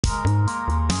DMK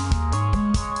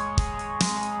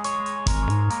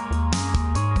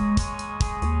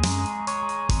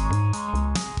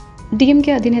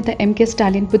అధినేత MK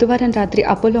Stalin బుధవారం రాత్రి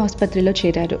అపోలో ఆసుపత్రిలో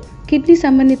చేరారు. కిడ్నీ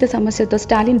సంబంధిత సమస్యతో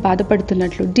Stalin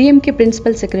బాధపడుతున్నట్లు DMK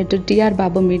principal secretary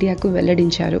RBabu మీడియాకు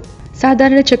వెల్లడించారు.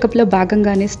 సాధారణ చెకప్లో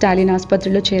భాగంగానే స్టాలిన్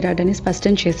ఆసుపత్రిలో చేరాడని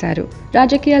స్పష్టం చేశారు.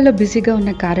 రాజకీయాల్లో బిజీగా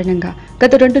ఉన్న కారణంగా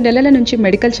గత 2 నెలల నుంచి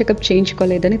మెడికల్ చెకప్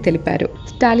చేయించుకోలేదని తెలిపారు.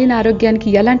 స్టాలిన్ ఆరోగ్యానికి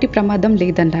ఎలాంటి ప్రమాదం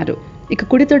లేదన్నారు. ఇక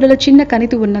కుడి తొడలో చిన్న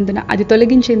కణితి ఉన్నందున అది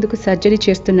తొలగించేందుకు సర్జరీ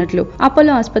చేస్తున్నట్లు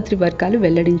అపోలో ఆసుపత్రి వర్గాలు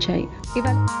వెల్లడించాయి.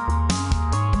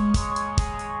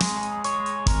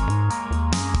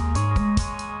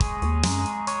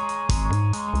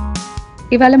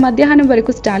 ఇవాళ మధ్యాహ్నం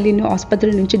వరకు స్టాలిన్ను ఆసుపత్రి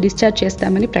నుంచి డిశ్చార్జ్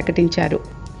చేస్తామని ప్రకటించారు.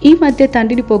 ఈ మధ్య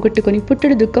తండ్రిని పోగొట్టుకుని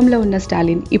పుట్టడు దుఃఖంలో ఉన్న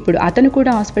స్టాలిన్ ఇప్పుడు అతను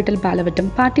కూడా హాస్పిటల్ పాలవటం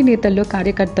పార్టీ నేతల్లో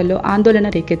కార్యకర్తల్లో ఆందోళన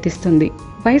రేకెత్తిస్తుంది.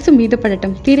 వయసు మీద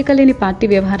పడటం, తీరికలేని పార్టీ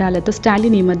వ్యవహారాలతో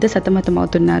స్టాలిన్ ఈ మధ్య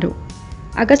సతమతమవుతున్నారు.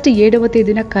 ఆగస్టు 7వ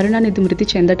తేదీన కరుణానిధి మృతి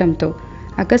చెందటంతో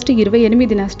ఆగస్టు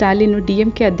 28న స్టాలిన్ను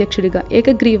DMK అధ్యక్షుడిగా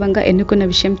ఏకగ్రీవంగా ఎన్నుకున్న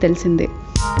విషయం తెలిసిందే.